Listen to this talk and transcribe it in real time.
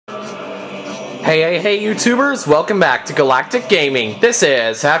Hey, YouTubers, welcome back to Galactic Gaming. This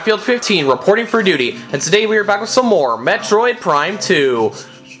is Hatfield15 reporting for duty, and today we are back with some more Metroid Prime 2.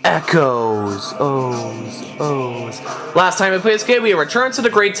 Echoes. Last time we played this game, we returned to the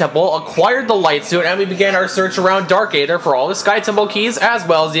Great Temple, acquired the Light Suit, and we began our search around Dark Aether for all the Sky Temple keys, as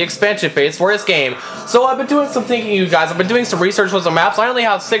well as the expansion phase for this game. So I've been doing some thinking, you guys. I've been doing some research with some maps. I only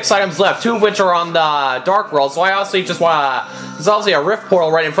have 6 items left, 2 of which are on the Dark World, so I honestly just want to... There's obviously a rift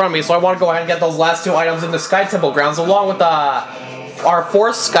portal right in front of me, so I want to go ahead and get those last 2 items in the Sky Temple grounds, along with our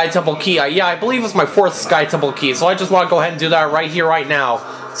 4th Sky Temple key. Yeah, I believe it's my 4th Sky Temple key, so I just want to go ahead and do that right here, right now.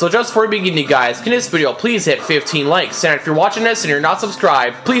 So just for the beginning, guys, in this video, please hit 15 likes. And if you're watching this and you're not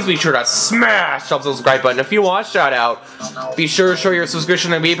subscribed, please be sure to smash that subscribe button. If you want a shout out, be sure to show your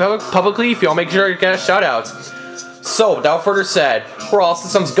subscription to me publicly if you want to make sure you get a shout out. So, without further said, we're all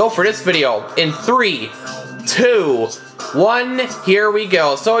systems go for this video. In 3, 2, 1, here we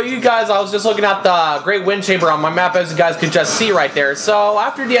go. So you guys, I was just looking at the Great Wind Chamber on my map, as you guys could just see right there. So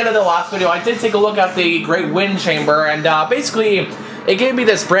after the end of the last video, I did take a look at the Great Wind Chamber, and basically it gave me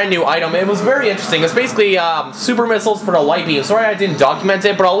this brand new item. It was very interesting. It's basically super missiles for the light beam. Sorry I didn't document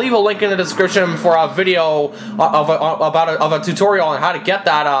it, but I'll leave a link in the description for a video of a tutorial on how to get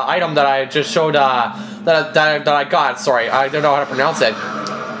that item that I just showed that I got. Sorry, I don't know how to pronounce it.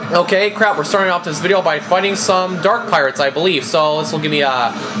 Okay, crap, we're starting off this video by fighting some dark pirates, I believe. So this will give me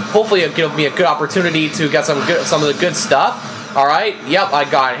hopefully it'll give me a good opportunity to get some of the good stuff. Alright, yep, I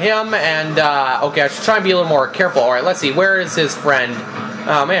got him, and okay, I should try and be a little more careful. Alright, let's see, where is his friend?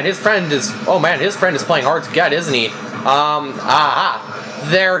 Oh man, his friend is playing hard to get, isn't he?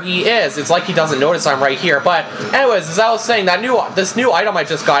 There he is. It's like he doesn't notice I'm right here. But anyways, as I was saying, this new item I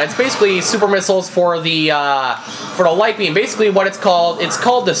just got, it's basically super missiles for the light beam. Basically what it's called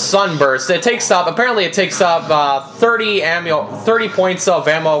the Sunburst. Apparently it takes up 30 points of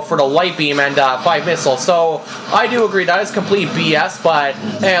ammo for the light beam and 5 missiles. So I do agree that is complete BS, but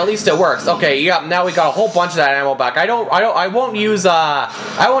hey, at least it works. Okay, yeah, now we got a whole bunch of that ammo back. I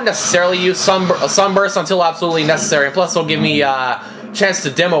won't necessarily use Sunburst until absolutely necessary, and plus it'll give me chance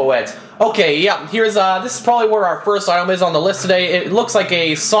to demo it. Okay, yeah, here's this is probably where our first item is on the list today. It looks like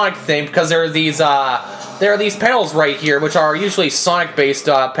a Sonic thing because there are these panels right here, which are usually Sonic based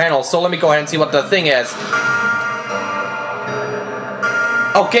panels. So let me go ahead and see what the thing is.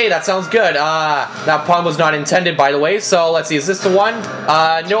 Okay, that sounds good. That pun was not intended, by the way. So let's see, is this the one?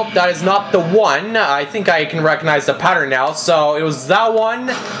 Nope, that is not the one. I think I can recognize the pattern now. So it was that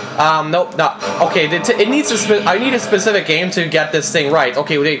one. Nope, not. Okay, it needs I need a specific game to get this thing right.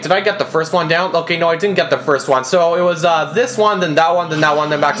 Okay, wait, did I get the first one down? Okay, no, I didn't get the first one. So it was this one, then that one, then that one,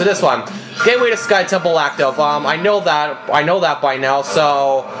 then back to this one. Gateway to Sky Temple active. I know that by now.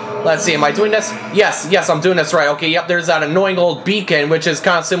 So let's see, am I doing this? Yes, I'm doing this right. Okay, yep, there's that annoying old beacon, which is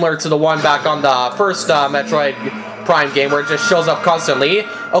kind of similar to the one back on the first Metroid Prime game, where it just shows up constantly.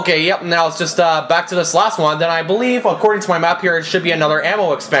 Okay, yep, now it's just back to this last one. Then I believe, according to my map here, it should be another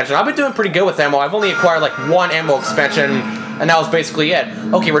ammo expansion. I've been doing pretty good with ammo. I've only acquired like 1 ammo expansion, and that was basically it.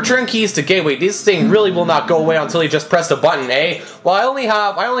 Okay, return keys to Gateway. This thing really will not go away until you just press the button, eh? Well, I only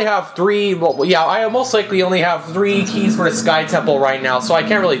have 3, well, yeah, I most likely only have 3 keys for the Sky Temple right now, so I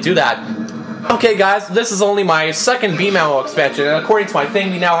can't really do that. Okay, guys, this is only my 2nd beam ammo expansion, and according to my thing,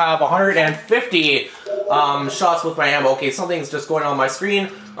 we now have 150 shots with my ammo. Okay, something's just going on my screen.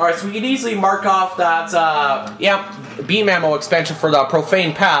 Alright, so we can easily mark off that, yeah, beam ammo expansion for the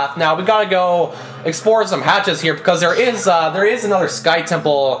Profane Path. Now, we gotta go explore some hatches here, because there is another Sky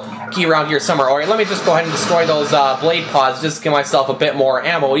Temple key around here somewhere. Alright, let me just go ahead and destroy those blade pods, just to give myself a bit more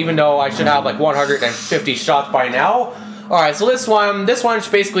ammo, even though I should have like 150 shots by now. Alright, so this one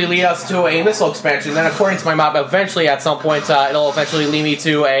should basically lead us to a missile expansion. Then, according to my map, eventually, at some point, it'll eventually lead me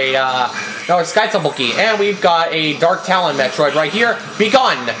to another Sky Temple key. And we've got a Dark Talon Metroid right here. Be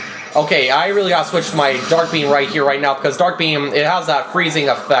gone! Okay, I really gotta switch to my Dark Beam right here, right now, because Dark Beam, it has that freezing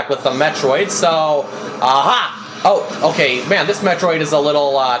effect with the Metroid, so... Aha! Oh, okay, man, this Metroid is a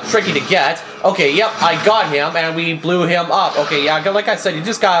little tricky to get. Okay, yep, I got him, and we blew him up. Okay, yeah, like I said, you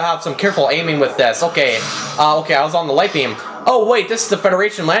just gotta have some careful aiming with this. Okay, okay, I was on the light beam. Oh, wait, this is the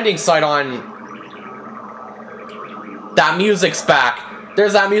Federation landing site on... That music's back.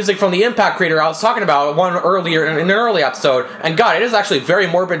 There's that music from the Impact Crater I was talking about earlier in an early episode. And God, it is actually very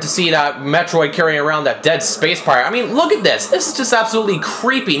morbid to see that Metroid carrying around that dead space pirate. I mean, look at this. This is just absolutely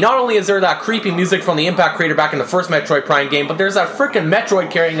creepy. Not only is there that creepy music from the Impact Crater back in the first Metroid Prime game, but there's that freaking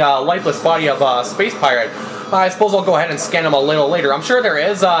Metroid carrying a lifeless body of a space pirate. I suppose I'll go ahead and scan him a little later. I'm sure there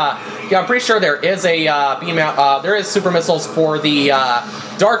is, yeah, I'm pretty sure there is a there is super missiles for the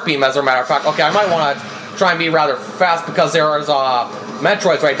Dark Beam, as a matter of fact. Okay, I might want to try and be rather fast because there is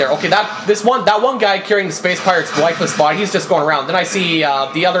Metroid's right there. Okay, that one guy carrying the space pirate's lifeless body, he's just going around. Then I see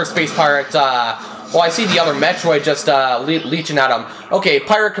the other space pirate. Well, I see the other Metroid just leeching at him. Okay,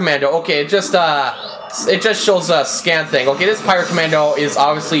 Pirate Commando. Okay, it just shows a scan thing. Okay, this Pirate Commando is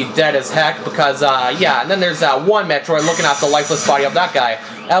obviously dead as heck because, yeah, and then there's that one Metroid looking at the lifeless body of that guy.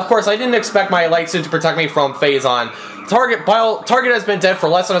 And of course, I didn't expect my light suit to protect me from Phazon. Target has been dead for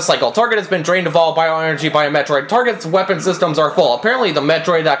less than a cycle. Target has been drained of all bioenergy by a Metroid. Target's weapon systems are full. Apparently the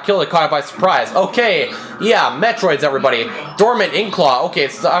Metroid that killed it caught it by surprise. Okay, yeah, Metroids, everybody. Dormant Ink Claw. Okay,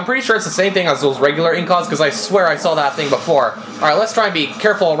 I'm pretty sure it's the same thing as those regular Ink Claws because I swear I saw that thing before. Alright, let's try and be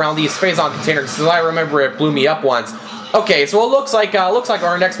careful around these Phazon containers because I remember it blew me up once. Okay, so it looks like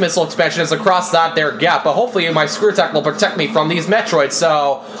our next missile expansion is across that there gap, but hopefully my screw attack will protect me from these Metroids.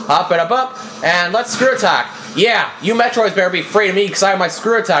 So up and up, and let's screw attack. Yeah, you Metroids better be afraid of me because I have my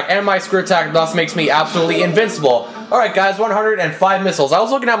screw attack, and my screw attack thus makes me absolutely invincible. Alright guys, 105 missiles. I was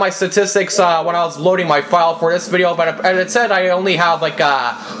looking at my statistics when I was loading my file for this video, but it said I only have like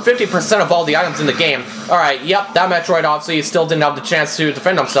 50% of all the items in the game. Alright, yep, that Metroid obviously still didn't have the chance to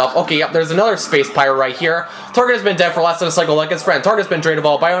defend himself. Okay, yep, there's another space pirate right here. Target has been dead for less than a cycle like his friend. Target's been drained of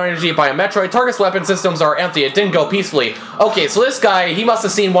all bioenergy by a Metroid. Target's weapon systems are empty. It didn't go peacefully. Okay, so this guy, he must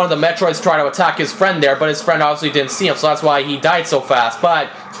have seen one of the Metroids try to attack his friend there, but his friend obviously didn't see him, so that's why he died so fast. But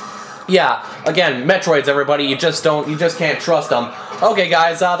yeah, again, Metroids, everybody, you just can't trust them. Okay,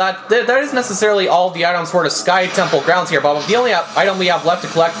 guys, that isn't necessarily all the items for the Sky Temple grounds here, but the only item we have left to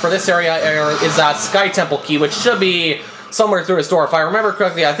collect for this area is that Sky Temple key, which should be somewhere through this door. If I remember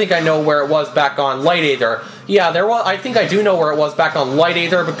correctly, I think I know where it was back on Light Aether. Yeah, I think I do know where it was back on Light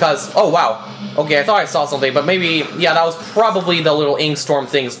Aether because, oh wow. Okay, I thought I saw something, but maybe, yeah, that was probably the little ink storm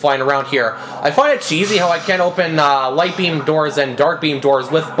things flying around here. I find it cheesy how I can't open light beam doors and dark beam doors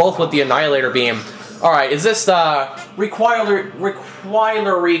both with the Annihilator beam. Alright, is this Requilery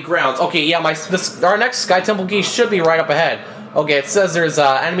grounds? Okay, yeah, our next Sky Temple key should be right up ahead. Okay, it says there's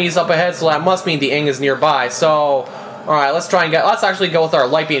enemies up ahead, so that must mean the Ing is nearby. So, alright, let's actually go with our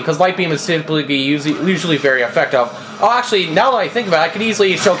light beam, because light beam is typically usually very effective. Oh, actually, now that I think of it, I could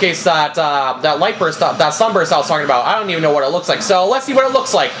easily showcase that light burst, that sunburst I was talking about. I don't even know what it looks like, so let's see what it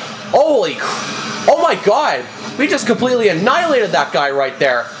looks like. Holy, oh my god, we just completely annihilated that guy right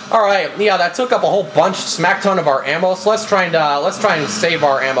there. Alright, yeah, that took up a whole smack ton of our ammo, so let's try and save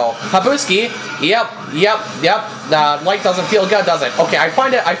our ammo. Habuski, yep. Light doesn't feel good, does it? Okay, I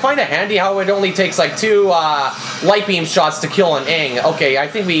find it handy how it only takes like 2 light beam shots to kill an Ing. Okay,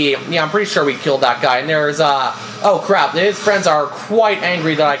 I'm pretty sure we killed that guy. And there's oh crap, his friends are quite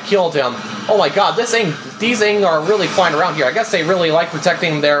angry that I killed him. Oh my god, these Ing are really flying around here. I guess they really like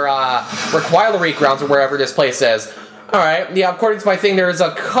protecting their Requilery grounds or wherever this place is. Alright, yeah, according to my thing, there's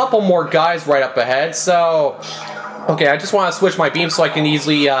a couple more guys right up ahead, so... Okay, I just want to switch my beam so I can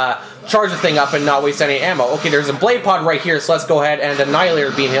easily charge the thing up and not waste any ammo. Okay, there's a blade pod right here, so let's go ahead and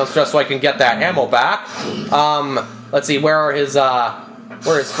Annihilator beam him just so I can get that ammo back. Let's see, where are his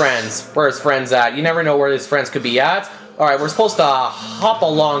friends? Where are his friends at? You never know where his friends could be at. Alright, we're supposed to hop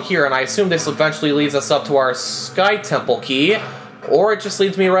along here, and I assume this eventually leads us up to our Sky Temple key. Or it just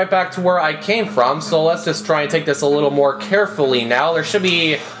leads me right back to where I came from, so let's just try and take this a little more carefully now. There should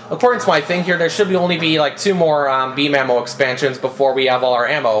be, according to my thing here, there should only be like 2 more beam ammo expansions before we have all our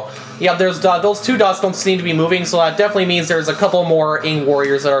ammo. Yeah, there's those 2 dots don't seem to be moving, so that definitely means there's a couple more Ing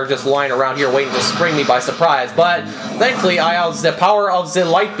warriors that are just lying around here waiting to spring me by surprise. But thankfully, I have the power of the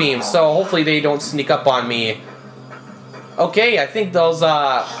light beam, so hopefully they don't sneak up on me. Okay, I think those,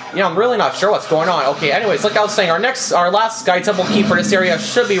 I'm really not sure what's going on. Okay, anyways, like I was saying, our last Sky Temple key for this area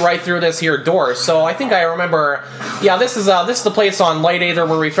should be right through this here door. So I think I remember, yeah, this is the place on Light Aether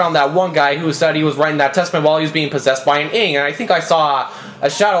where we found that one guy who said he was writing that testament while he was being possessed by an Ing, and I think I saw a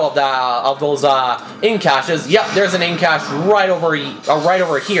shadow of those Ing caches. Yep, there's an Ing cache right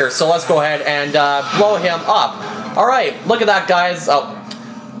over here. So let's go ahead and blow him up. All right, look at that, guys. Oh.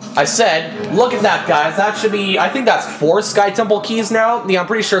 I said, look at that, guys. That should be, I think that's 4 Sky Temple keys now. Yeah, I'm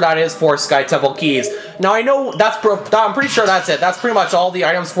pretty sure that is 4 Sky Temple keys. Now, I know I'm pretty sure that's it. That's pretty much all the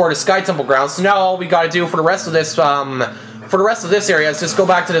items for the Sky Temple grounds. So now all we gotta do for the rest of this, area is just go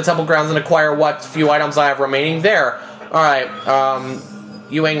back to the Temple grounds and acquire what few items I have remaining there. Alright,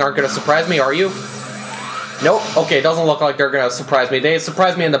 you Ing aren't gonna surprise me, are you? Nope. Okay, it doesn't look like they're gonna surprise me. They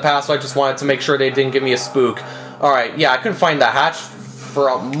surprised me in the past, so I just wanted to make sure they didn't give me a spook. Alright, yeah, I couldn't find the hatch for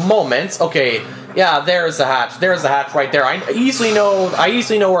a moment. Okay, yeah, there's the hatch. There's the hatch right there. I easily know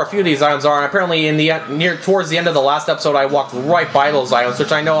where a few of these items are, and apparently towards the end of the last episode I walked right by those items,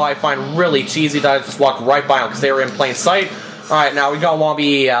 which I know I find really cheesy that I just walked right by them because they were in plain sight. Alright, now we want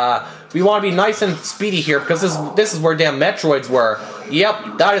to be nice and speedy here because this is where damn Metroids were.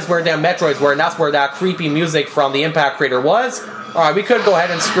 Yep, that is where them Metroids were, and that's where that creepy music from the Impact Crater was. Alright, we could go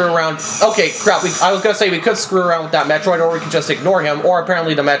ahead and screw around. Okay, crap, I was gonna say we could screw around with that Metroid, or we could just ignore him, or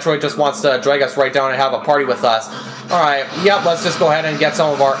apparently the Metroid just wants to drag us right down and have a party with us. Alright, yep, let's just go ahead and get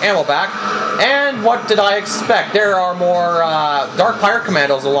some of our ammo back. And what did I expect? There are more Dark Pirate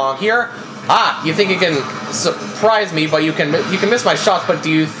Commandos along here. Ah, you think you can surprise me, but you can miss my shots, but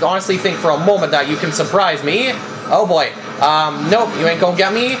do you honestly think for a moment that you can surprise me? Oh boy. Nope, you ain't gonna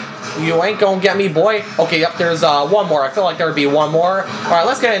get me. You ain't gonna get me, boy. Okay, yep, there's one more. I feel like there would be one more. Alright,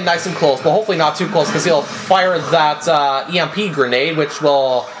 let's get in nice and close, but hopefully not too close, because he'll fire that EMP grenade, which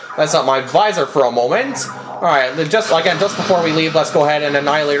will mess up my visor for a moment. Alright, just before we leave, let's go ahead and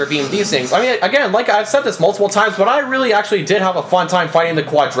Annihilator beam these things. I mean, again, like I've said this multiple times, but I really actually did have a fun time fighting the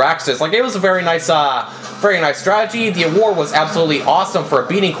Quadraxis. Like, it was a very nice strategy. The award was absolutely awesome for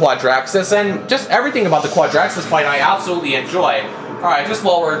beating Quadraxis, and just everything about the Quadraxis fight I absolutely enjoy. Alright, just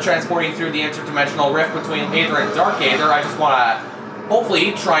while we're transporting through the interdimensional rift between Aether and Dark Aether, I just want to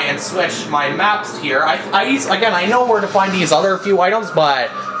hopefully try and switch my maps here. Again, I know where to find these other few items,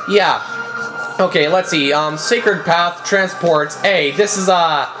 but yeah. Okay, let's see. Sacred Path Transports A. This is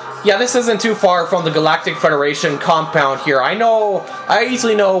yeah, this isn't too far from the Galactic Federation compound here. I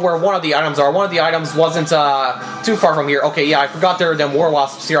easily know where one of the items are. One of the items wasn't too far from here. Okay, yeah, I forgot there were them war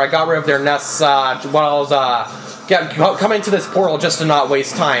wasps here. I got rid of their nests while I was coming to this portal just to not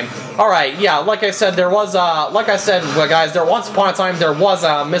waste time. Alright, yeah, like I said, guys, once upon a time there was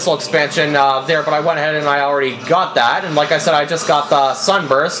a missile expansion there, but I went ahead and I already got that, and like I said, I just got the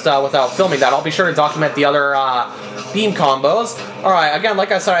Sunburst without filming that. I'll be sure to document the other beam combos. Alright, again,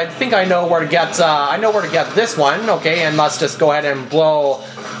 like I said, I think I know where to get this one, okay, and let's just go ahead and blow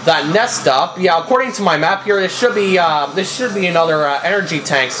that nest up. Yeah, according to my map here, this should be another energy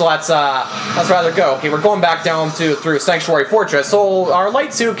tank. So let's rather go. Okay, we're going back down through Sanctuary Fortress. So our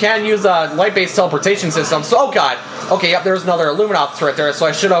light suit can use a light-based teleportation system. So oh god. Okay, yep, there's another Illuminoth turret there. So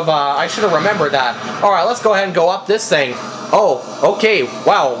I should have remembered that. All right, let's go ahead and go up this thing. Oh, okay.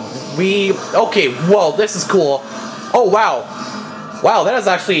 Wow. Okay. Whoa, this is cool. Oh wow. Wow, that's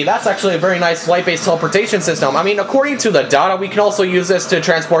actually a very nice light-based teleportation system. I mean, according to the data, we can also use this to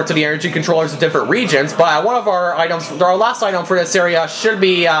transport to the energy controllers of different regions, but one of our last item for this area should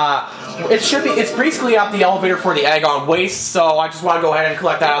be, it's basically up the elevator for the Agon Wastes, so I just want to go ahead and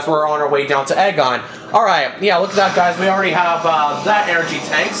collect that as we're on our way down to Agon. Alright, yeah, look at that, guys, we already have that energy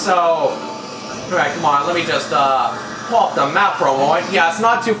tank, so, alright, come on, let me just, pull up the map for a moment. Yeah, it's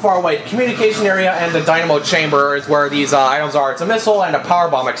not too far away. The communication area and the dynamo chamber is where these items are. It's a missile and a power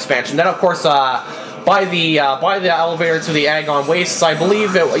bomb expansion. Then, of course, by the elevator to the Agon Wastes, I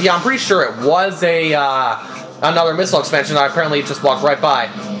believe it. Yeah, I'm pretty sure it was another missile expansion that I apparently just walked right by.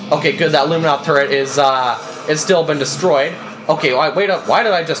 Okay, good. That Luminoth turret is still been destroyed. Okay, wait up. Why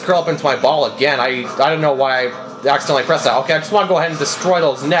did I just curl up into my ball again? I don't know why I accidentally pressed that. Okay, I just want to go ahead and destroy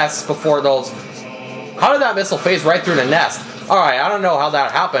those nests before those. How did that missile phase right through the nest? Alright, I don't know how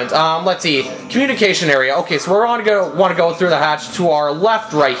that happened. Let's see. Communication area. Okay, so we're want to go through the hatch to our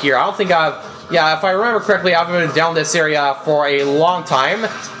left right here. I don't think yeah, if I remember correctly, I've been down this area for a long time.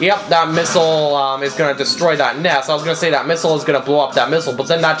 Yep, that missile is going to destroy that nest. I was going to say that missile is going to blow up that missile, but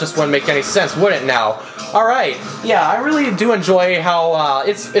then that just wouldn't make any sense, would it now? Alright, yeah, I really do enjoy how,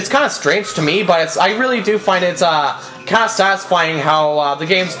 it's kind of strange to me, but I really do find it's, kind of satisfying how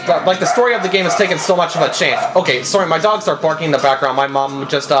the story of the game has taken so much of a change. Okay, sorry, my dogs are barking in the background. My mom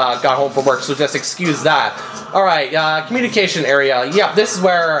just got home from work, so just excuse that. Alright, communication area. Yep, this is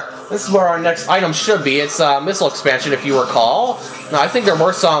where our next item should be. It's missile expansion, if you recall. Now, I think there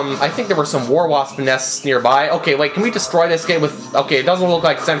were some war wasp nests nearby. Okay, wait, can we destroy this game with? Okay, it doesn't look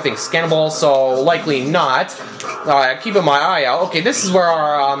like it's anything scannable, so likely not. Alright, keeping my eye out. Okay, this is where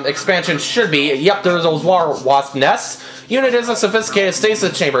our expansion should be. Yep, there's those war wasp nests. Unit is a sophisticated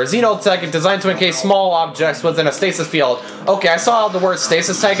stasis chamber. Xenotech designed to encase small objects within a stasis field. Okay, I saw the word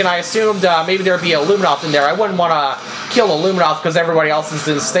stasis tech and I assumed maybe there'd be a Luminoth in there. I wouldn't want to kill a Luminoth because everybody else is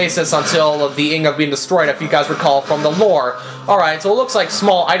in stasis until the ing of being destroyed, if you guys recall from the lore. Alright, so it looks like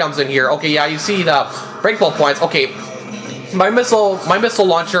small items in here. Okay, yeah, you see the breakable points. Okay, my missile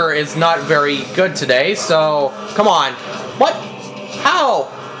launcher is not very good today, so come on. What?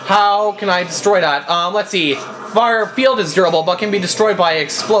 How can I destroy that? Let's see. Fire field is durable, but can be destroyed by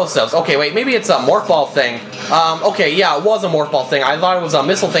explosives. Okay, wait, maybe it's a morph ball thing. Okay, yeah, it was a morph ball thing. I thought it was a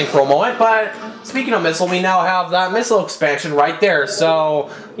missile thing for a moment, but speaking of missile, we now have that missile expansion right there. So,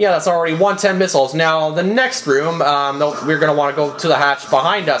 yeah, that's already 110 missiles. Now, the next room, we're going to want to go to the hatch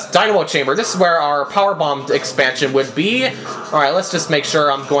behind us. Dynamo chamber. This is where our power bomb expansion would be. Alright, let's just make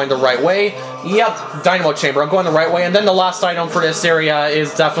sure I'm going the right way. Yep, dynamo chamber. I'm going the right way. And then the last item for this area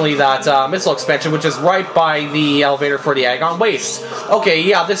is definitely that missile expansion, which is right by the elevator for the Agon Wastes. Okay,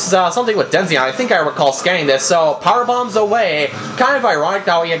 yeah, this is something with Denzion. I think I recall scanning this. So, power bombs away. Kind of ironic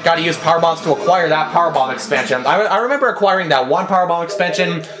that we got to use power bombs to acquire that power bomb expansion. I remember acquiring that one power bomb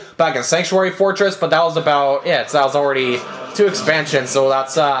expansion back in Sanctuary Fortress, but that was about it. So that was already 2 expansions, so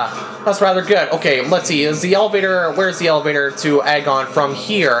that's rather good. Okay, let's see. Is the elevator? Where's the elevator to Agon from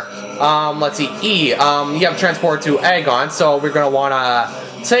here? Let's see. E. You have transport to Agon, so we're gonna wanna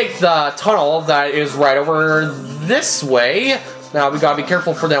take the tunnel that is right over this way. Now, we gotta be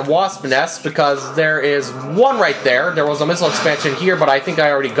careful for them wasp nests, because there is one right there. There was a missile expansion here, but I think I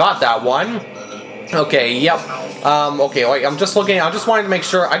already got that one. Okay, yep. Okay, wait, I'm just looking, I just want to make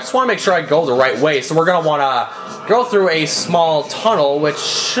sure I go the right way, so we're gonna wanna go through a small tunnel, which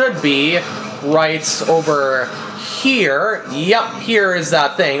should be right over here. Yep, here is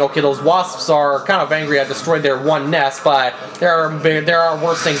that thing. Okay, those wasps are kind of angry I destroyed their one nest, but there are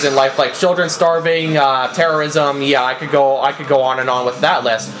worse things in life, like children starving, terrorism. Yeah, I could go on and on with that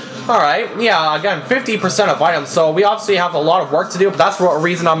list. Alright, yeah, again, 50% of items, so we obviously have a lot of work to do, but that's the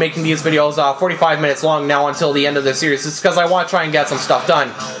reason I'm making these videos 45 minutes long now until the end of the series. It's because I want to try and get some stuff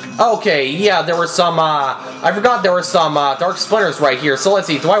done. Okay, yeah, there were some, I forgot there were some dark splinters right here, so let's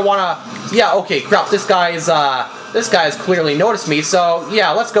see, do I want to, yeah, okay, crap, this guy's clearly noticed me, so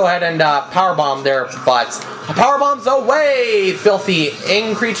yeah, let's go ahead and power bomb their butts. Power bombs away, filthy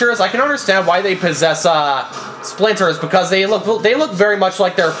ing creatures. I can understand why they possess splinters, because they look very much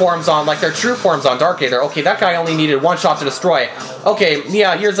like their true forms on Dark Aether. Okay, that guy only needed one shot to destroy. Okay,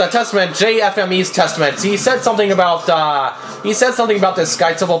 yeah, here's a testament, JFME's testament. He said something about this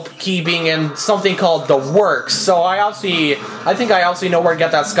Sky Temple key being in something called the Works. So I think I obviously know where to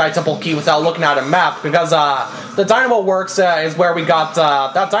get that Sky Temple key without looking at a map, because the Dynamo Works is where we got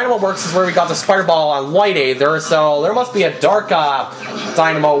the Spider Ball on Light Aether. So there must be a Dark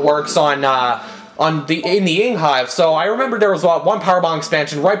Dynamo Works in the Ing Hive. So I remember there was one power bomb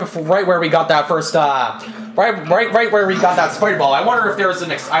expansion right where we got that first right where we got that Spider Ball. I wondered if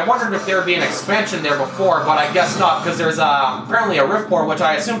there would be an expansion there before, but I guess not, because there's apparently a rift port, which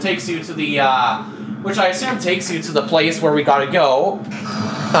I assume takes you to the place where we gotta go.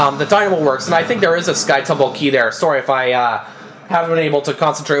 The Dynamo Works, and I think there is a Sky Temple key there. Sorry if I haven't been able to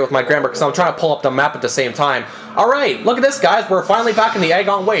concentrate with my grammar, because I'm trying to pull up the map at the same time. Alright, look at this, guys. We're finally back in the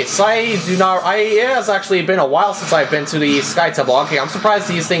Agon Wastes. It has actually been a while since I've been to the Sky Temple. Okay, I'm surprised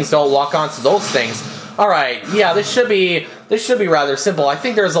these things don't lock onto those things. Alright, yeah, this should be rather simple. I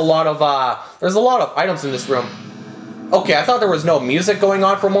think there's a lot of items in this room. Okay, I thought there was no music going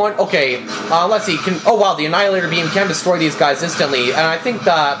on for a moment. Okay, let's see. Oh wow, the Annihilator Beam can destroy these guys instantly, and I think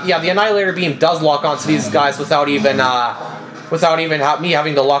that, yeah, the Annihilator Beam does lock onto these guys without even me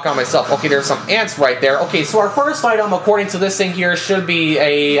having to lock on myself. Okay, there's some ants right there. Okay, so our first item, according to this thing here, should be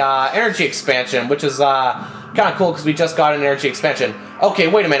a energy expansion, which is kind of cool because we just got an energy expansion. Okay,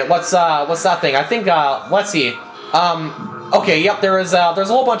 wait a minute. What's that thing? I think let's see. Okay, yep, there's a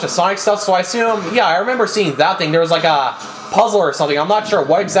whole bunch of Sonic stuff, so I assume, yeah, I remember seeing that thing. There was like a puzzle or something. I'm not sure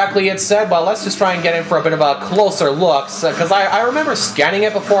what exactly it said, but let's just try and get in for a bit of a closer look, because I remember scanning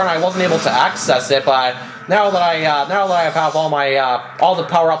it before and I wasn't able to access it, but now that I have all the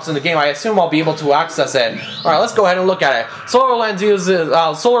power-ups in the game, I assume I'll be able to access it. Alright, let's go ahead and look at it. Solar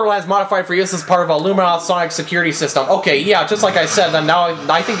Lens modified for use as part of a Lumina Sonic security system. Okay, yeah, just like I said, then now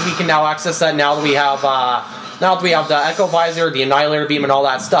I think we can now access that now that we have the Echo Visor, the Annihilator Beam, and all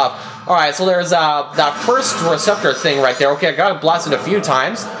that stuff. Alright, so there's that first receptor thing right there. Okay, I got it blasted a few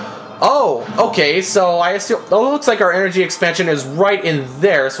times. Oh, okay, so I assume, oh, it looks like our energy expansion is right in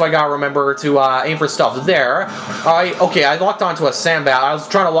there, so I gotta remember to aim for stuff there. Okay, I locked onto a sandbat. I was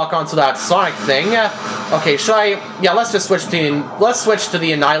trying to lock onto that Sonic thing. Okay, yeah, let's switch to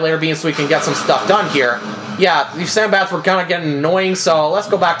the Annihilator Beam so we can get some stuff done here. Yeah, these sandbats were kind of getting annoying, so let's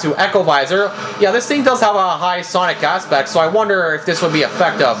go back to Echo Visor. Yeah, this thing does have a high Sonic aspect, so I wonder if this would be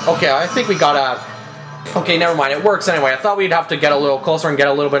effective. Okay, I think we gotta... Okay, never mind. It works anyway. I thought we'd have to get a little closer and get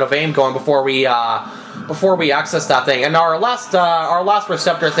a little bit of aim going before we access that thing. And our last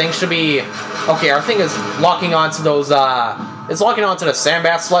receptor thing should be... Okay, our thing is locking onto those... It's locking onto the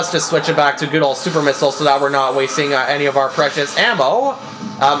sandbats, so let's just switch it back to good old super missiles so that we're not wasting any of our precious ammo.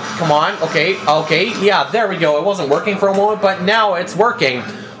 Come on. Okay, yeah, there we go. It wasn't working for a moment, but now it's working.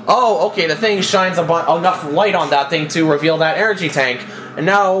 Oh, okay, the thing shines enough light on that thing to reveal that energy tank. And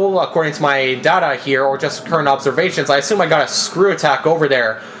now, according to my data here, or just current observations, I assume I got a screw attack over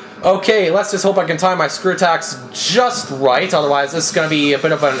there. Okay, let's just hope I can time my screw attacks just right, otherwise this is going to be a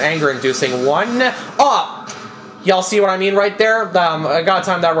bit of an anger-inducing one. Oh! Y'all see what I mean right there? I gotta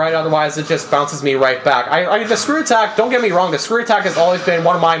time that right, otherwise it just bounces me right back. The screw attack, don't get me wrong, the screw attack has always been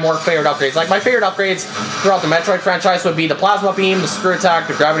one of my more favorite upgrades. Like, my favorite upgrades throughout the Metroid franchise would be the plasma beam, the screw attack,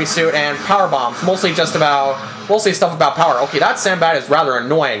 the gravity suit, and power bombs. Mostly stuff about power. Okay, that sandbat is rather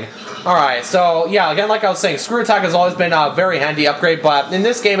annoying. Alright, so, yeah, again, like I was saying, screw attack has always been a very handy upgrade, but in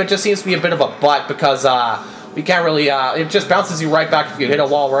this game it just seems to be a bit of a butt, because, we can't really, it just bounces you right back if you hit a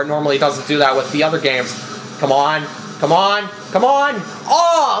wall, where it normally doesn't do that with the other games. Come on, come on, come on!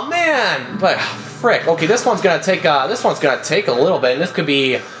 Oh man! But frick. Okay, this one's gonna take a little bit, and this could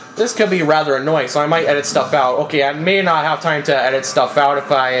be rather annoying. So I might edit stuff out. Okay, I may not have time to edit stuff out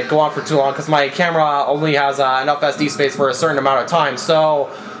if I go on for too long, because my camera only has enough SD space for a certain amount of time.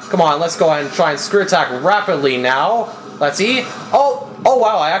 So come on, let's go ahead and try and screw attack rapidly now. Let's see. Oh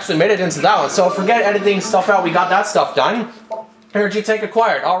wow! I actually made it into that one. So forget editing stuff out. We got that stuff done. Energy tank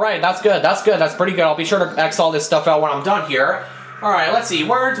acquired. Alright, that's good, that's good, that's pretty good. I'll be sure to X all this stuff out when I'm done here. Alright, let's see,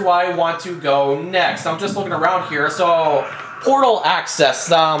 where do I want to go next? I'm just looking around here, so... Portal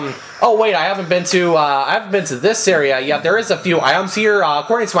access, oh wait, I haven't been to this area yet. There is a few items here.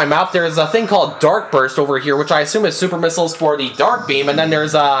 According to my map, there's a thing called Dark Burst over here, which I assume is super missiles for the Dark Beam, and then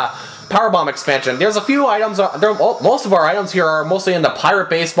there's a Power Bomb expansion. There's a few items, most of our items here are mostly in the pirate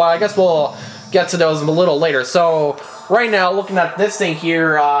base, but I guess we'll get to those a little later. So... Right now, looking at this thing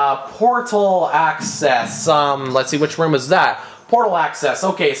here, portal access. Let's see, which room is that? Portal access.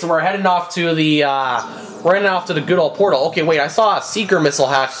 Okay, so we're heading off to the good old portal. Okay, wait, I saw a seeker missile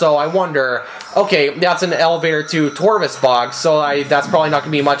hatch, so I wonder. Okay, that's an elevator to Torvis Bog, so that's probably not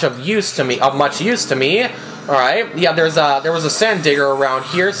going to be much use to me. All right, yeah, there was a sand digger around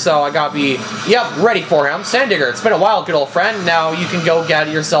here, so I gotta be ready for him. Sand digger, it's been a while, good old friend. Now you can go get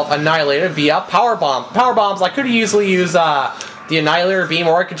yourself annihilated via power bomb. Power bombs, I could easily use the annihilator beam,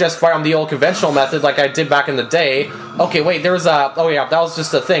 or I could just fire them the old conventional method like I did back in the day. Okay, wait, there was a oh yeah, that was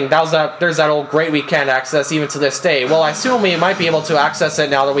just a thing. There's that old grate we can't access even to this day. Well, I assume we might be able to access it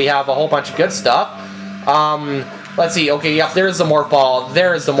now that we have a whole bunch of good stuff. Let's see, okay, yep, there's the morph ball.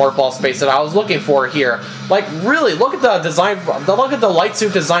 There's the morph ball space that I was looking for here. Like, really, look at the design, look at the light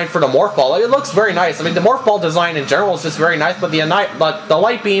suit design for the morph ball. Like, it looks very nice. I mean, the morph ball design in general is just very nice, but the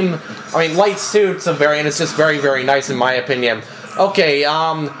light beam, I mean, light suit's a variant, it's just very, very nice in my opinion. Okay,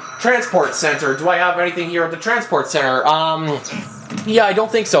 transport center. Do I have anything here at the transport center? Yeah, I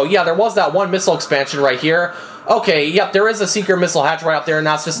don't think so. Yeah, there was that one missile expansion right here. Okay, yep, there is a secret missile hatch right up there, and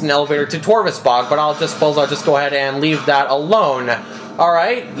that's just an elevator to Torvis Bog, but I'll just go ahead and leave that alone.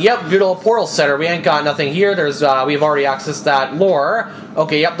 Alright, yep, good old portal center. We ain't got nothing here. We've already accessed that lore.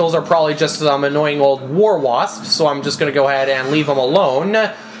 Okay, yep, those are probably just some annoying old war wasps, so I'm just gonna go ahead and leave them alone.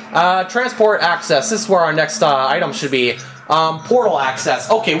 Transport access. This is where our next item should be. Portal access.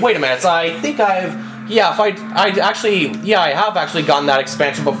 Okay, wait a minute. I think I have actually gotten that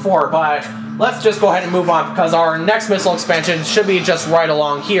expansion before, but let's just go ahead and move on, because our next missile expansion should be just right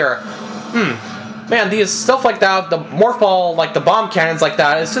along here. Man, these stuff like that, the morph ball, like the bomb cannons like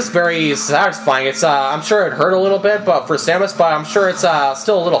that, it's just very satisfying. It's, I'm sure it hurt a little bit, but for Samus, but I'm sure it's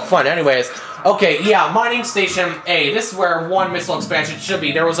still a little fun anyways. Okay, yeah, Mining Station A. This is where one missile expansion should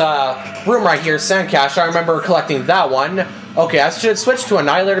be. There was a room right here, Sand Cache. I remember collecting that one. Okay, I should switch to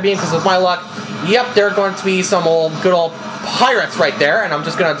Annihilator Beam, because with my luck, yep, there are going to be some good old pirates right there, and I'm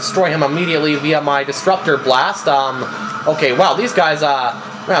just going to destroy him immediately via my Disruptor Blast. Okay, wow, these guys,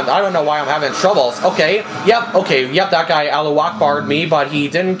 man, I don't know why I'm having troubles. Okay, yep, that guy Alu Akbar'd me, but he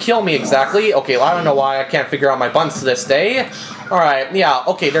didn't kill me exactly. Okay, well, I don't know why I can't figure out my buttons to this day. Alright, yeah,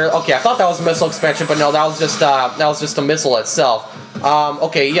 okay, I thought that was a missile expansion, but no, that was just a missile itself.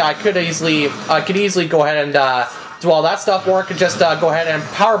 Okay, yeah, I could easily go ahead and, do all that stuff, or I could just, go ahead and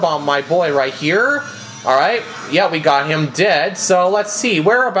powerbomb my boy right here. Alright, yeah, we got him dead, so let's see,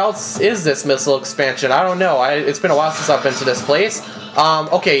 whereabouts is this missile expansion? I don't know, it's been a while since I've been to this place.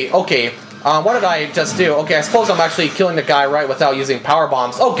 Okay, what did I just do? Okay, I suppose I'm actually killing the guy right without using power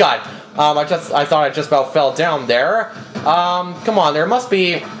bombs. Oh god! I thought I just about fell down there. Come on, there must,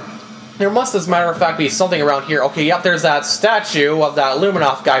 as a matter of fact, be something around here. Okay, yep, there's that statue of that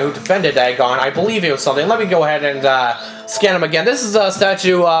Luminoff guy who defended Agon. I believe it was something. Let me go ahead and, scan him again. This is a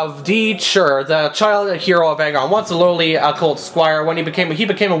statue of Deechur, the child hero of Agon. Once a lowly occult squire, when he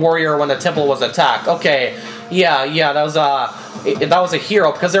became a warrior when the temple was attacked. Okay, yeah, that was a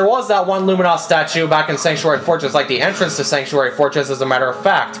hero, because there was that one Luminoff statue back in Sanctuary Fortress, like the entrance to Sanctuary Fortress, as a matter of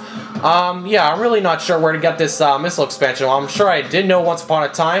fact. Yeah, I'm really not sure where to get this missile expansion. Well, I'm sure I did know once upon a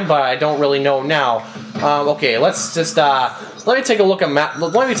time, but I don't really know now. Okay, let's just let me take a look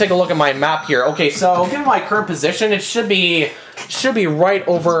at my map here. Okay, so given my current position, it should be right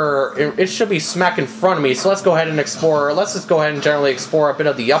over. It should be smack in front of me. So let's go ahead and explore. Let's just go ahead and generally explore a bit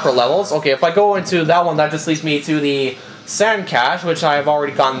of the upper levels. Okay, if I go into that one, that just leads me to the sand cache, which I've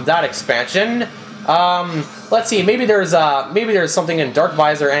already gotten that expansion. Let's see. Maybe there's something in Dark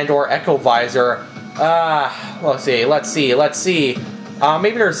Visor and/or Echo Visor. Let's see.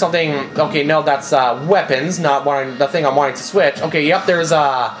 Maybe there's something. Okay, no, that's weapons, not the thing I'm wanting to switch. Okay, yep. There's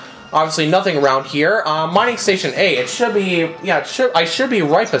obviously nothing around here. Mining Station A. It should be. Yeah, I should be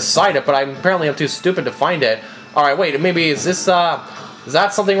right beside it, but apparently I'm too stupid to find it. All right, wait. Maybe is this is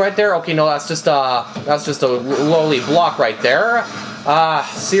that something right there? Okay, no, that's just a lowly block right there.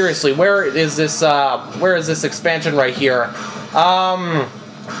 Seriously, where is this expansion right here?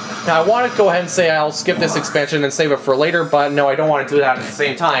 Now I want to go ahead and say I'll skip this expansion and save it for later, but no, I don't want to do that at the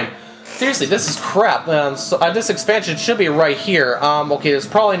same time. Seriously, this is crap. This expansion should be right here. Okay, it's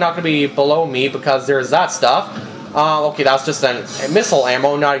probably not going to be below me because there's that stuff. Okay, that's just a missile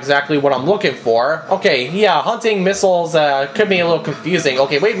ammo, not exactly what I'm looking for. Okay, yeah, hunting missiles could be a little confusing.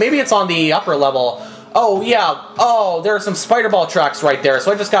 Okay, wait, maybe it's on the upper level. Oh, yeah. Oh, there are some spider ball tracks right there.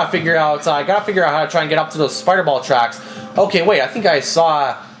 So I just gotta figure out, how to try and get up to those spider ball tracks. Okay, wait, I think I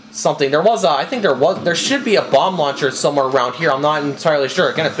saw something. There should be a bomb launcher somewhere around here. I'm not entirely sure.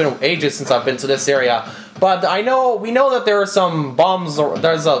 Again, it's been ages since I've been to this area. But we know that there are some bombs,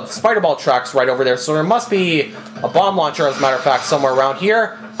 there's a spider ball tracks right over there. So there must be a bomb launcher, as a matter of fact, somewhere around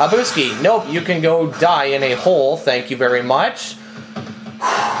here. Abuski, nope, you can go die in a hole. Thank you very much.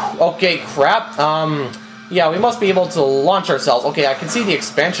 Okay, crap. Yeah, we must be able to launch ourselves. Okay, I can see the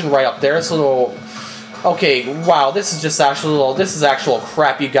expansion right up there, so... Okay, wow, this is actual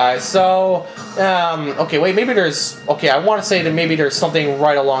crap, you guys. So, okay, wait, maybe there's... Okay, I want to say that maybe there's something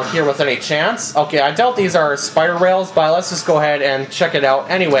right along here with any chance. Okay, I doubt these are spider rails, but let's just go ahead and check it out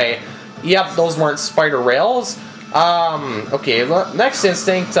anyway. Yep, those weren't spider rails. Okay, next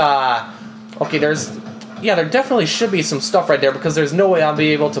instinct, okay, yeah, there definitely should be some stuff right there because there's no way I'll be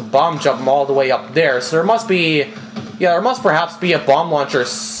able to bomb jump them all the way up there. So there must perhaps be a bomb launcher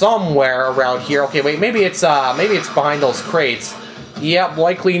somewhere around here. Okay, wait, maybe it's behind those crates. Yep,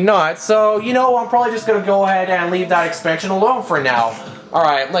 likely not. So, you know, I'm probably just gonna go ahead and leave that expansion alone for now.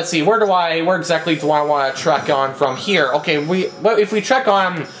 Alright, let's see, where exactly do I want to trek on from here? Okay, if we trek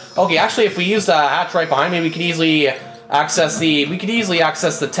on... Okay, actually, if we use the hatch right behind me, we can easily access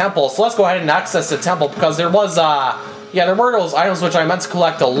the temple. So let's go ahead and access the temple because there were those items which I meant to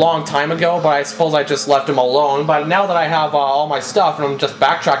collect a long time ago, but I suppose I just left them alone. But now that I have all my stuff and I'm just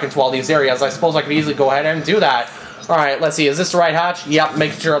backtracking to all these areas, I suppose I could easily go ahead and do that. Alright, let's see, is this the right hatch? Yep,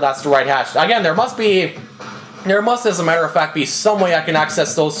 make sure that's the right hatch. Again, there must, as a matter of fact, be some way I can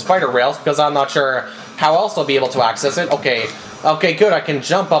access those spider rails because I'm not sure how else I'll be able to access it. Okay, good. I can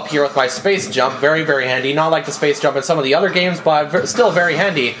jump up here with my space jump. Very, very handy. Not like the space jump in some of the other games, but still very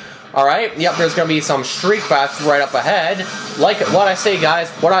handy. Alright, yep, there's going to be some streak bats right up ahead. Like what I say, guys.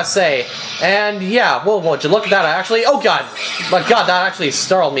 What I say. And yeah, well, would you look at that? Oh god! My god, that actually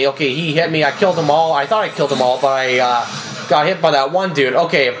startled me. Okay, he hit me. I killed them all. I thought I killed them all, but I got hit by that one dude.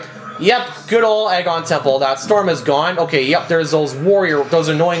 Okay. Yep, good old Agon Temple. That storm is gone. Okay, yep, there's those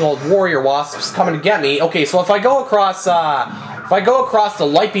annoying old warrior wasps coming to get me. Okay, so if I go across the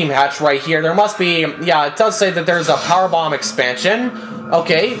light beam hatch right here, there must be, yeah, it does say that there's a power bomb expansion.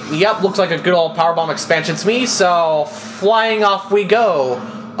 Okay, yep, looks like a good old power bomb expansion to me, so flying off we go.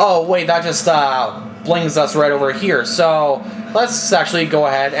 Oh, wait, that just blings us right over here. So let's actually go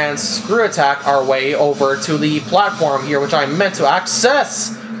ahead and screw attack our way over to the platform here, which I meant to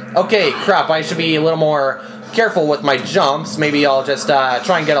access. Okay, crap, I should be a little more careful with my jumps. Maybe I'll just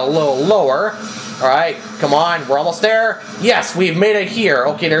try and get a little lower. Alright, come on, we're almost there. Yes, we've made it here.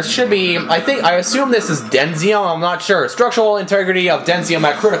 Okay, there should be, I assume this is Denzium, I'm not sure. Structural integrity of Denzium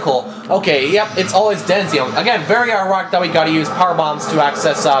at critical. Okay, yep, it's always Denzium. Again, very ironic that we gotta use power bombs to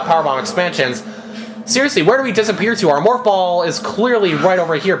access power bomb expansions. Seriously, where do we disappear to? Our morph ball is clearly right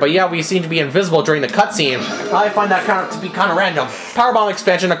over here, but yeah, we seem to be invisible during the cutscene. I find that to be kind of random. Power bomb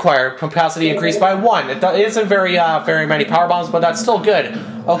expansion acquired. Capacity increased by 1. It isn't very many power bombs, but that's still good.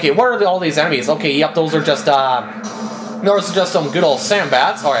 Okay, what are all these enemies? Okay, yep, those are just some good old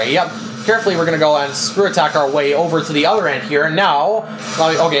sandbats. Alright, yep. Carefully, we're gonna go and screw attack our way over to the other end here. Now,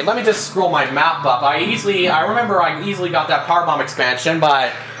 okay, let me just scroll my map up. I remember I easily got that power bomb expansion,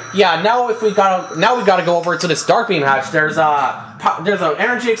 but yeah, now we gotta go over to this dark beam hatch. There's an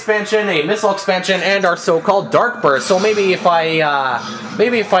energy expansion, a missile expansion, and our so-called dark burst. So maybe if I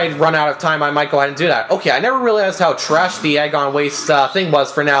run out of time, I might go ahead and do that. Okay, I never realized how trash the Agon Wastes thing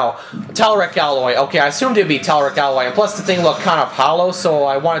was for now. Telluric alloy. Okay, I assumed it'd be telluric alloy, and plus the thing looked kind of hollow, so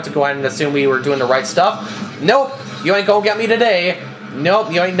I wanted to go ahead and assume we were doing the right stuff. Nope, you ain't gonna get me today.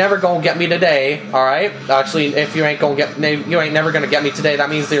 Nope, you ain't never gonna get me today. All right. Actually, if you ain't never gonna get me today. That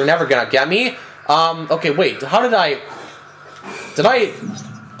means that you're never gonna get me. Okay, wait. How did I?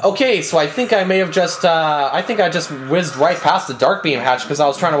 Okay, so I think I may have just. I think I just whizzed right past the dark beam hatch because I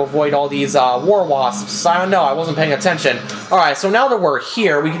was trying to avoid all these war wasps. I don't know. I wasn't paying attention. All right. So now that we're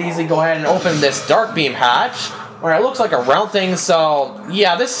here, we can easily go ahead and open this dark beam hatch. Alright, it looks like a round thing, so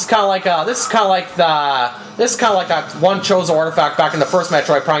yeah, this is kind of like that one Chozo artifact back in the first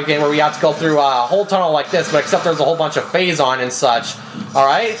Metroid Prime game where we have to go through a whole tunnel like this, but except there's a whole bunch of phase on and such.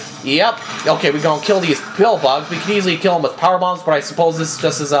 Alright, yep. Okay, we're gonna kill these pill bugs. We can easily kill them with power bombs, but I suppose this is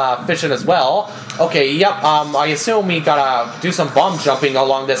just as efficient as well. Okay, yep. I assume we gotta do some bomb jumping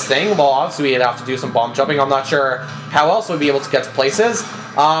along this thing. Well, obviously we'd have to do some bomb jumping. I'm not sure how else we'd be able to get to places.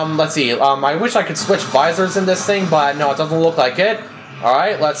 Let's see. I wish I could switch visors in this thing, but no, it doesn't look like it.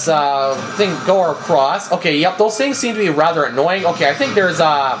 Alright, let's, go across. Okay, yep, those things seem to be rather annoying. Okay, I think there's,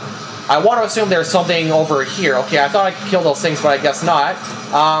 I want to assume there's something over here. Okay, I thought I could kill those things, but I guess not.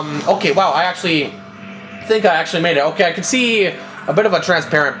 Okay, wow, I think I actually made it. Okay, I can see a bit of a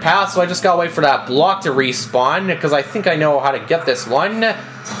transparent path, so I just gotta wait for that block to respawn, because I think I know how to get this one.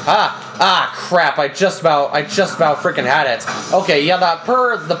 Crap, I just about freaking had it. Okay, yeah, the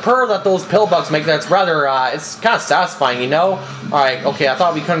purr that those pill bugs make, that's rather, it's kind of satisfying, you know? Alright, okay, I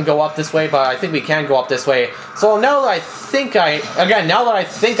thought we couldn't go up this way, but I think we can go up this way. So now that I think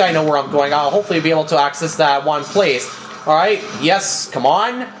I know where I'm going, I'll hopefully be able to access that one place. Alright, yes, come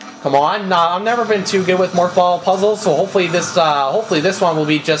on. Come on. Nah, I've never been too good with morph ball puzzles, so hopefully this one will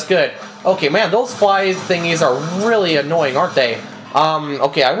be just good. Okay, man, those fly thingies are really annoying, aren't they?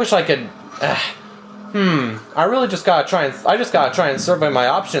 Okay, I wish I could... I really just gotta try and survey my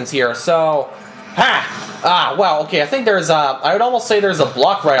options here, so... Wow, okay, I think there's I would almost say there's a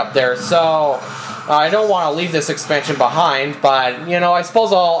block right up there, so... I don't want to leave this expansion behind, but, you know, I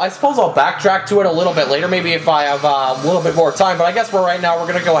suppose I'll backtrack to it a little bit later, maybe if I have a little bit more time, but I guess right now we're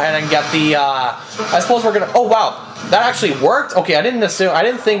gonna go ahead and get the, I suppose we're gonna... Oh, wow, that actually worked? Okay, I didn't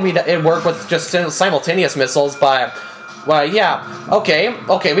think it'd work with just simultaneous missiles, but... Well, yeah, okay,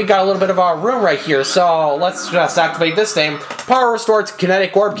 we got a little bit of our room right here, so let's just activate this thing. Power restored to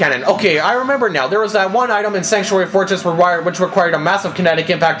kinetic orb cannon. Okay, I remember now, there was that one item in Sanctuary Fortress which required a massive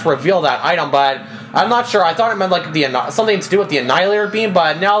kinetic impact to reveal that item, but I'm not sure. I thought it meant like something to do with the Annihilator beam,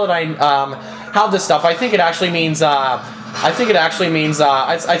 but now that I have this stuff, I think it actually means, it's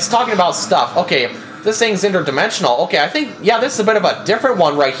talking about stuff. Okay, this thing's interdimensional. Okay, I think, yeah, this is a bit of a different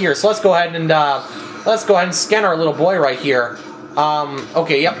one right here, so let's go ahead and scan our little boy right here.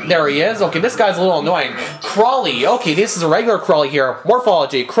 Okay, yep, there he is. Okay, this guy's a little annoying. Crawly. Okay, this is a regular Crawly here.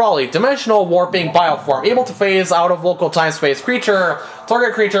 Morphology, Crawly, dimensional warping bioform, able to phase out of local time-space creature,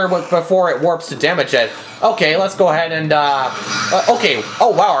 target creature before it warps to damage it. Okay, let's go ahead and, okay.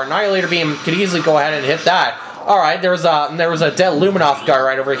 Oh, wow, our Annihilator beam could easily go ahead and hit that. Alright, there was a dead Luminoth guy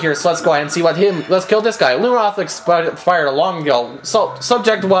right over here, so let's go ahead and see let's kill this guy. Luminoth expired long ago. So,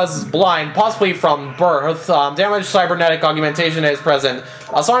 subject was blind, possibly from birth. Damaged cybernetic augmentation is present.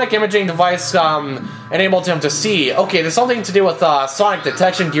 A sonic imaging device enabled him to see. Okay, there's something to do with sonic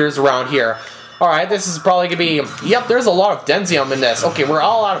detection gears around here. Alright, this is probably gonna be... Yep, there's a lot of Denzium in this. Okay, we're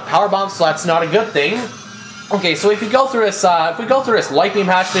all out of power bombs, so that's not a good thing. Okay, so if we go through this light beam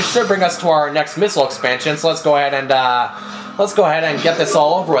hatch, this should bring us to our next missile expansion. So let's go ahead and get this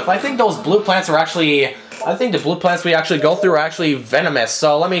all over with. I think those blue plants are actually, I think the blue plants we actually go through are actually venomous.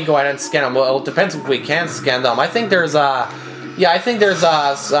 So let me go ahead and scan them. Well, it depends if we can scan them. I think there's I think there's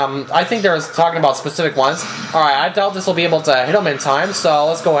talking about specific ones. All right, I doubt this will be able to hit them in time. So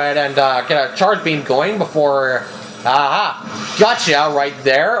let's go ahead and get a charge beam going before. Aha! Gotcha, right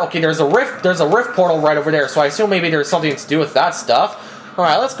there. Okay, there's a rift portal right over there, so I assume maybe there's something to do with that stuff.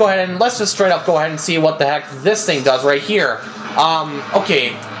 Alright, let's go ahead and let's just straight up go ahead and see what the heck this thing does right here.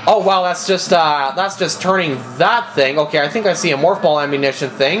 Okay. Oh wow, that's just turning that thing. Okay, I think I see a morph ball ammunition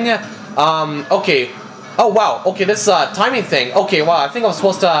thing. Okay. Oh wow, okay, this timing thing. Okay, wow, I think I'm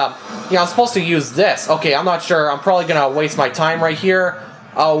supposed to use this. Okay, I'm not sure. I'm probably gonna waste my time right here.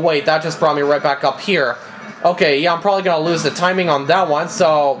 Oh wait, that just brought me right back up here. Okay, yeah, I'm probably gonna lose the timing on that one,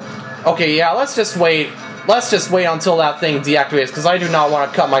 so... Okay, yeah, let's just wait until that thing deactivates, because I do not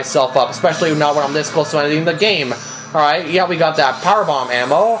want to cut myself up, especially not when I'm this close to ending the game. Alright, yeah, we got that power bomb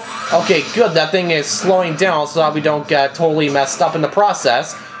ammo. Okay, good, that thing is slowing down so that we don't get totally messed up in the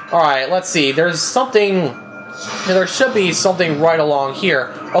process. Alright, let's see, there's something... There should be something right along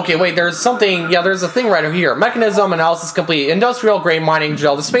here. Okay, wait, there's something... Yeah, there's a thing right over here. Mechanism analysis complete. Industrial grade mining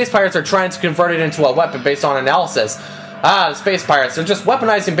drill. The space pirates are trying to convert it into a weapon based on analysis. Ah, the space pirates. They're just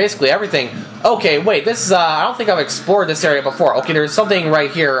weaponizing basically everything. Okay, wait, this is... I don't think I've explored this area before. Okay, there's something right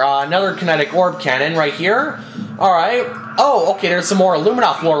here. Another kinetic orb cannon right here. Alright. Oh, okay, there's some more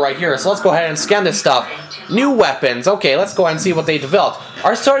Illuminoth lore right here. So let's go ahead and scan this stuff. New weapons. Okay, let's go ahead and see what they developed.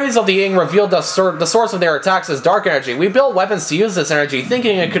 Our studies of the Ying revealed the source of their attacks as dark energy. We built weapons to use this energy,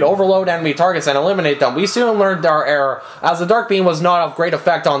 thinking it could overload enemy targets and eliminate them. We soon learned our error, as the dark beam was not of great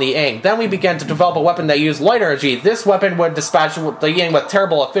effect on the Ying. Then we began to develop a weapon that used light energy. This weapon would dispatch the Ying with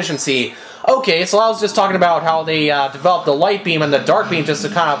terrible efficiency. Okay, so I was just talking about how they developed the light beam and the dark beam just to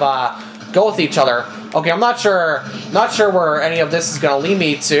kind of go with each other. Okay, I'm not sure where any of this is gonna lead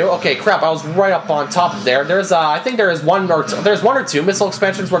me to. Okay, crap, I was right up on top of there. There's I think there's one or two missile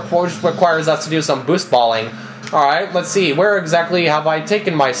expansions which requires us to do some boost balling. All right, let's see. Where exactly have I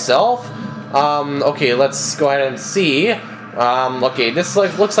taken myself? Okay, let's go ahead and see. Okay, this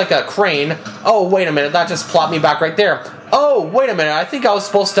looks like a crane. Oh, wait a minute, that just plopped me back right there. Oh, wait a minute, I think I was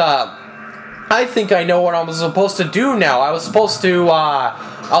supposed to... I think I know what I was supposed to do now. I was supposed to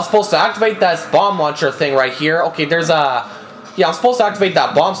activate that bomb launcher thing right here. Okay, there's a... Yeah, I'm supposed to activate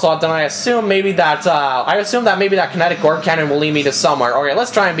that bomb slot, then I assume maybe that, maybe that kinetic orb cannon will lead me to somewhere. Okay,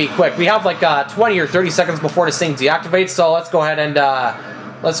 let's try and be quick. We have like 20 or 30 seconds before this thing deactivates, so let's go ahead and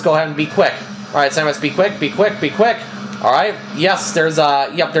be quick. Alright, Samus, be quick, be quick, be quick. Alright, yes, there's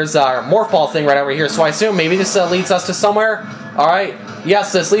a morph ball thing right over here, so I assume maybe this leads us to somewhere. Alright,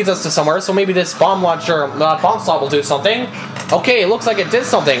 yes, this leads us to somewhere, so maybe this bomb launcher, bomb slot will do something. Okay, it looks like it did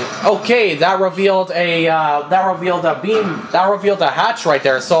something. Okay, that revealed a hatch right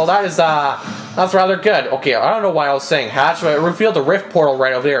there, so that's rather good. Okay, I don't know why I was saying hatch, but it revealed a rift portal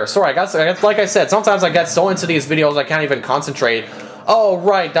right over there. Sorry, guys, like I said, sometimes I get so into these videos I can't even concentrate. Oh,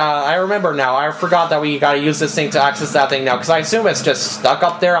 right, I remember now. I forgot that we gotta use this thing to access that thing now, because I assume it's just stuck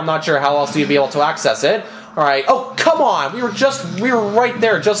up there. I'm not sure how else you'd be able to access it. Alright, oh, come on! We were right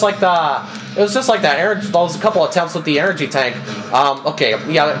there, just like it was just like that energy, there was a couple attempts with the energy tank. Okay,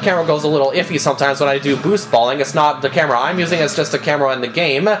 yeah, the camera goes a little iffy sometimes when I do boost balling. It's not the camera I'm using, it's just the camera in the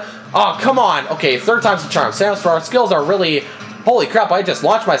game. Oh, come on! Okay, third time's the charm. Samus, for our skills are really... Holy crap, I just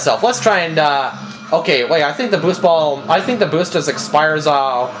launched myself. Let's try and, okay, wait, I think the boost just expires,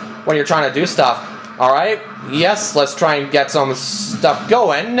 when you're trying to do stuff. Alright, yes, let's try and get some stuff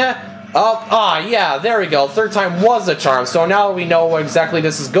going. Yeah, there we go. Third time was the charm. So now we know where exactly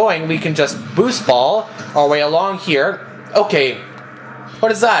this is going. We can just boost ball our way along here. Okay,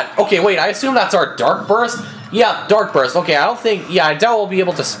 what is that? Okay, wait, I assume that's our dark burst? Yeah, dark burst. Okay, I doubt we'll be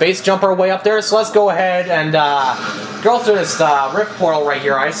able to space jump our way up there, so let's go ahead and go through this rift portal right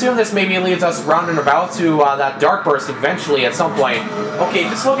here. I assume this maybe leads us round and about to that dark burst eventually at some point. Okay,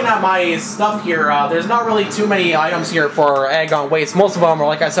 just looking at my stuff here, there's not really too many items here for Agon Wastes. Most of them are,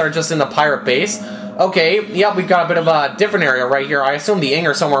 like I said, are just in the pirate base. Okay, yeah, we've got a bit of a different area right here. I assume the Ying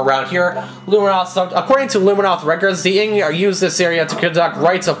are somewhere around here. According to Illuminoth records, the Ying use this area to conduct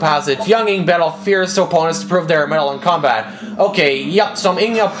rites of passage. Young Ying battle fierce opponents to prove their mettle in combat. Okay, yep, some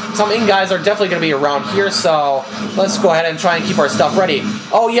Ying guys are definitely going to be around here, so let's go ahead and try and keep our stuff ready.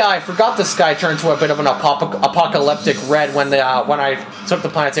 Oh yeah, I forgot the sky turned to a bit of an apocalyptic red when I took the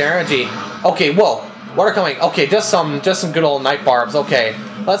planetary energy. Okay, whoa. Water coming. Okay, just some good old night barbs. Okay,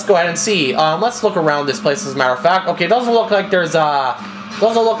 let's go ahead and see. Let's look around this place as a matter of fact. Okay, doesn't look like there's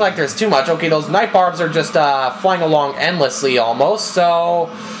too much. Okay, those night barbs are just flying along endlessly almost. So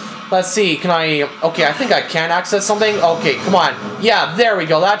let's see. Can I? Okay, I think I can access something. Okay, come on. Yeah, there we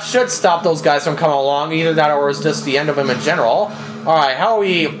go. That should stop those guys from coming along. Either that or it's just the end of them in general. All right, how are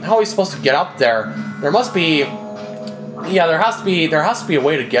we supposed to get up there? There must be. Yeah, there has to be a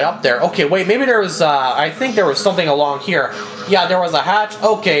way to get up there. Okay, wait, maybe there was, I think there was something along here. Yeah, there was a hatch.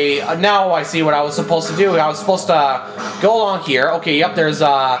 Okay, now I see what I was supposed to do. I was supposed to go along here. Okay, yep, there's,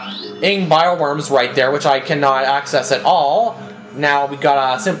 Ying bioworms right there, which I cannot access at all. Now we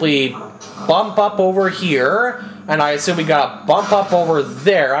gotta simply bump up over here, and I assume we gotta bump up over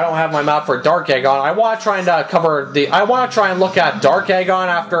there. I don't have my map for Dark Agon. I want to try and I want to try and look at Dark Agon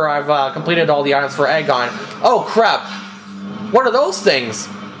after I've completed all the items for Agon. Oh crap! What are those things?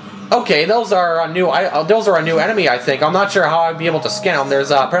 Okay, those are a new enemy, I think. I'm not sure how I'd be able to scan them.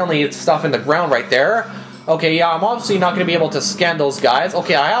 There's apparently stuff in the ground right there. Okay, yeah, I'm obviously not going to be able to scan those guys.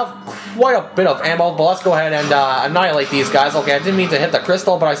 Okay, I have quite a bit of ammo, but let's go ahead and annihilate these guys. Okay, I didn't mean to hit the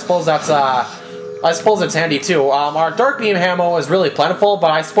crystal, but I suppose that's I suppose it's handy too. Our dark beam ammo is really plentiful,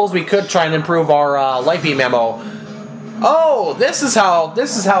 but I suppose we could try and improve our light beam ammo. Oh, this is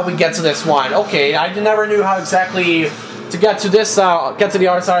how we get to this one. Okay, I never knew how exactly to get to this, get to the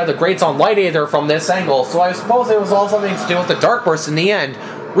other side of the grates on Light Aether from this angle. So I suppose it was all something to do with the Dark Burst in the end.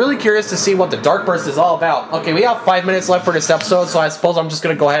 Really curious to see what the Dark Burst is all about. Okay, we have 5 minutes left for this episode, so I suppose I'm just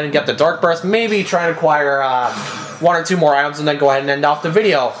going to go ahead and get the Dark Burst. Maybe try and acquire 1 or 2 more items and then go ahead and end off the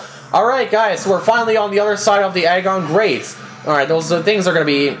video. Alright guys, so we're finally on the other side of the Agon Grates. Alright, those things are going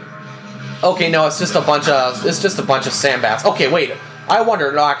to be... Okay, no, it's just a bunch of sandbags. Okay, wait. I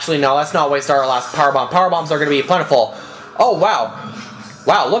wonder, no, actually, no, let's not waste our last power bomb. Power bombs are going to be plentiful. Oh, wow.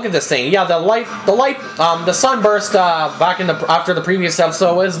 Wow, look at this thing. Yeah, the sunburst back in after the previous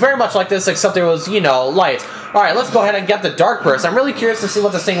episode was very much like this, except it was, you know, light. Alright, let's go ahead and get the dark burst. I'm really curious to see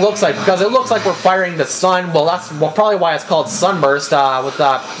what this thing looks like, because it looks like we're firing the sun. Well, that's probably why it's called sunburst, with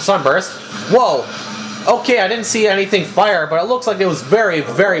sunburst. Whoa. Okay, I didn't see anything fire, but it looks like it was very,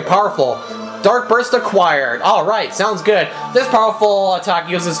 very powerful. Dark Burst acquired. Alright, sounds good. This powerful attack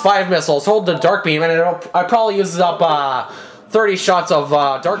uses 5 missiles. Hold the Dark Beam, and I probably uses up 30 shots of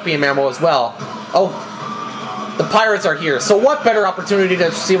Dark Beam ammo as well. Oh, the pirates are here. So what better opportunity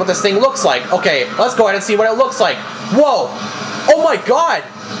to see what this thing looks like? Okay, let's go ahead and see what it looks like. Whoa! Oh my god!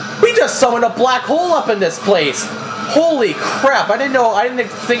 We just summoned a black hole up in this place! Holy crap, I didn't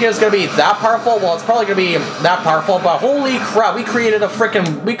think it was going to be that powerful. Well, it's probably going to be that powerful, but holy crap, we created a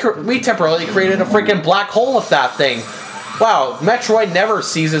freaking, we temporarily created a freaking black hole with that thing. Wow, Metroid never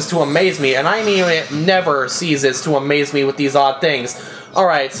ceases to amaze me, and I mean it never ceases to amaze me with these odd things.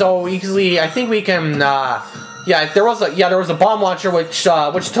 Alright, so easily, I think we can, yeah, there was a bomb launcher which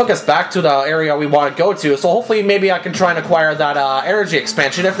took us back to the area we want to go to. So hopefully, maybe I can try and acquire that energy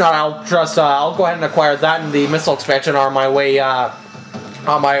expansion. If not, I'll go ahead and acquire that and the missile expansion on my way. After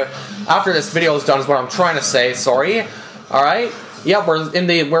this video is done, is what I'm trying to say. Sorry. All right. Yep, we're in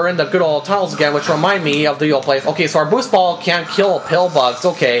the good old tunnels again, which remind me of the old place. Okay, so our boost ball can't kill pill bugs.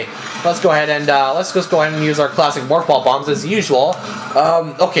 Okay, let's go ahead and let's just go ahead and use our classic morph ball bombs as usual.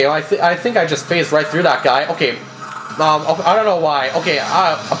 Okay, well, I think I just phased right through that guy. Okay, I don't know why. Okay,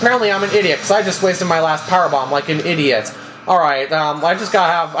 apparently I'm an idiot because I just wasted my last power bomb like an idiot. All right, I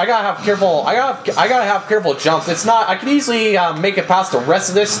gotta have careful jumps. It's not, I could easily make it past the rest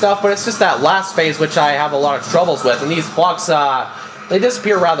of this stuff, but it's just that last phase which I have a lot of troubles with, and these blocks they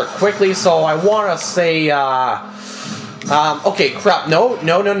disappear rather quickly. So I want to say, okay, crap, no.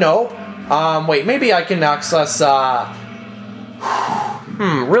 Wait, maybe I can access.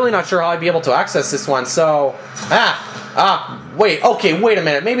 Really not sure how I'd be able to access this one. So, wait, okay, wait a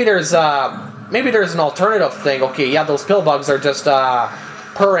minute. Maybe there's an alternative thing. Okay, yeah, those pill bugs are just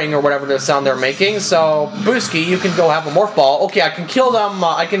purring or whatever the sound they're making. So, Booski, you can go have a morph ball. Okay, I can kill them.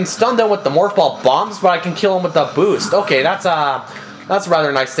 I can stun them with the morph ball bombs, but I can kill them with the boost. Okay, that's a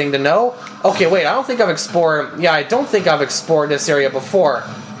rather nice thing to know. Okay, wait, I don't think I've explored. Yeah, I don't think I've explored this area before.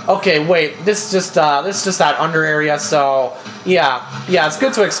 Okay, wait, this is just that under area. So, yeah, it's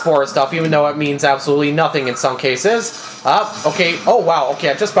good to explore stuff, even though it means absolutely nothing in some cases. Okay, oh wow, okay,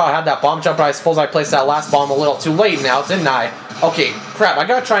 I just about had that bomb jump, but I suppose I placed that last bomb a little too late now, didn't I? Okay, crap, I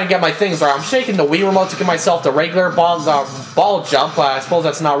gotta try and get my things right. I'm shaking the Wii remote to give myself the regular ball jump, but I suppose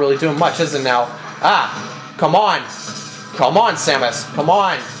that's not really doing much, is it now? Come on, Samus, come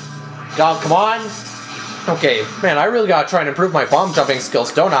on. Dog, come on. Okay, man, I really gotta try and improve my bomb jumping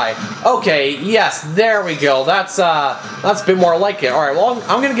skills, don't I? Okay, yes, there we go. That's a bit more like it. Alright, well,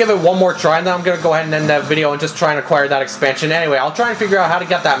 I'm gonna give it one more try, and then I'm gonna go ahead and end that video and just try and acquire that expansion. Anyway, I'll try and figure out how to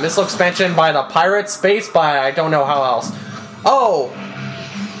get that missile expansion by the pirate space, but I don't know how else. Oh!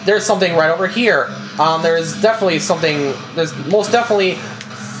 There's something right over here. There's most definitely...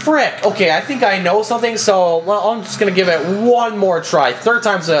 Frick! Okay, I think I know something, so well, I'm just gonna give it one more try. Third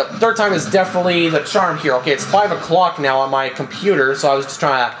time is definitely the charm here. Okay, it's 5 o'clock now on my computer, so I was just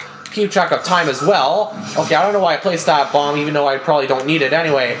trying to keep track of time as well. Okay, I don't know why I placed that bomb, even though I probably don't need it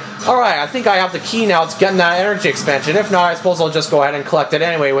anyway. Alright, I think I have the key now to getting that energy expansion. If not, I suppose I'll just go ahead and collect it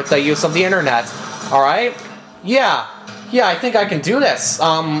anyway with the use of the internet. Alright? Yeah, I think I can do this.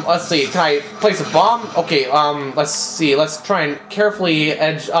 Let's see, can I place a bomb? Okay, let's see, let's try and carefully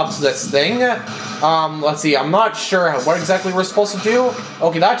edge up to this thing. Let's see, I'm not sure what exactly we're supposed to do.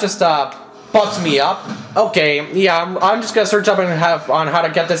 Okay, that just, butts me up. Okay, yeah, I'm just gonna search up on how to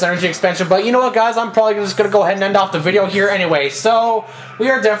get this energy expansion, but you know what, guys, I'm probably just gonna go ahead and end off the video here anyway. So, we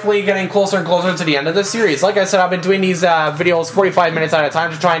are definitely getting closer and closer to the end of the series. Like I said, I've been doing these videos 45 minutes at a time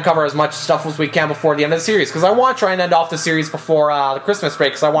to try and cover as much stuff as we can before the end of the series, because I want to try and end off the series before the Christmas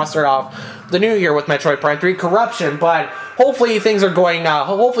break, because I want to start off the new year with Metroid Prime 3 Corruption, but hopefully things are going.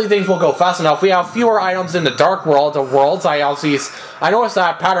 Hopefully things will go fast enough. We have fewer items in the dark world. I noticed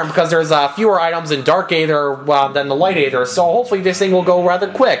that pattern because there's fewer items in Dark Aether than the Light Aether. So hopefully this thing will go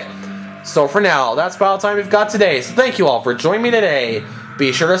rather quick. So for now, that's about all the time we've got today. So thank you all for joining me today.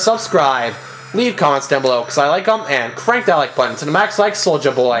 Be sure to subscribe, leave comments down below because I like them, and crank that like button to the max like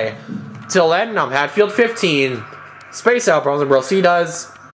Soulja Boy. Till then, I'm Hatfield15. Space out, bros and bros. See you does.